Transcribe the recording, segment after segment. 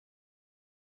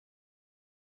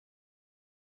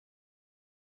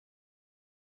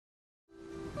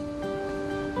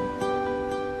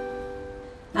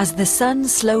As the sun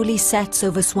slowly sets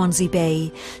over Swansea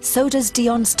Bay, so does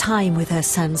Dion's time with her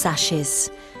son's ashes.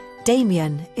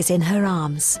 Damien is in her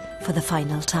arms for the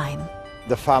final time.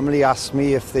 The family asked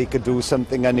me if they could do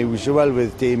something unusual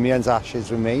with Damien's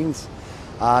ashes remains.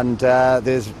 And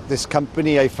there's this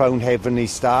company I found, Heavenly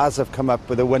Stars, have come up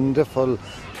with a wonderful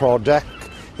product.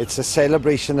 It's a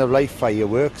celebration of life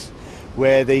fireworks,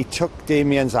 where they took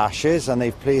Damien's ashes and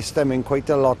they've placed them in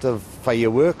quite a lot of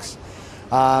fireworks.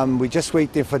 We're just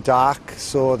waiting for dark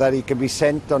so that he can be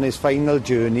sent on his final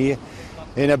journey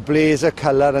in a blaze of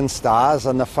colour and stars,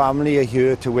 and the family are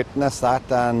here to witness that,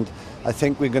 and I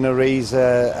think we're going to raise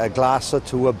a glass or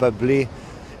two of bubbly.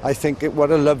 I think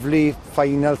what a lovely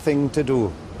final thing to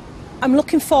do. I'm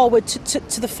looking forward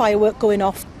to the firework going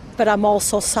off, but I'm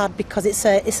also sad because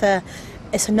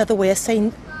it's another way of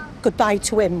saying goodbye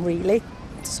to him, really.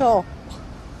 So,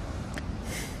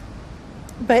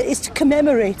 but it's to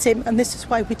commemorate him, and this is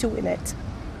why we're doing it.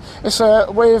 It's a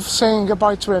way of saying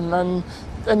goodbye to him, and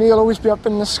he'll always be up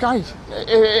in the sky.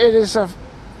 It is a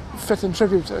fitting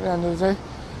tribute at the end of the day.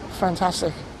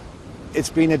 Fantastic. It's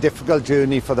been a difficult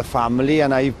journey for the family,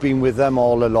 and I've been with them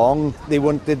all along. They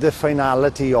wanted the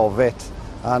finality of it,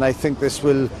 and I think this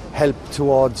will help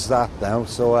towards that now.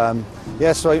 So,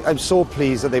 yeah, so I'm so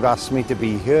pleased that they've asked me to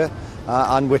be here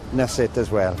and witness it as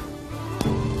well.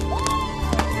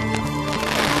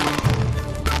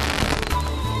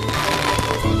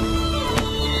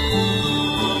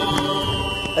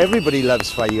 Everybody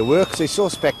loves fireworks, they're so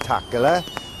spectacular,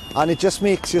 and it just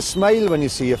makes you smile when you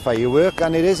see a firework,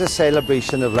 and it is a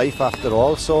celebration of life after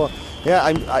all. So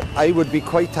yeah, I would be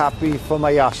quite happy for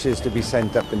my ashes to be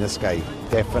sent up in the sky,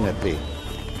 definitely.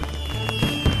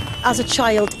 As a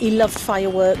child, he loved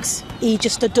fireworks. He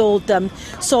just adored them.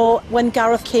 So when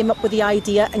Gareth came up with the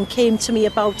idea and came to me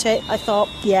about it, I thought,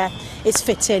 yeah, it's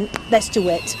fitting, let's do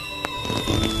it.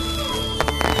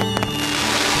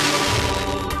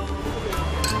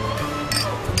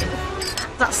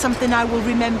 That's something I will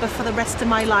remember for the rest of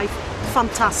my life.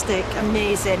 Fantastic,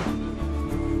 amazing.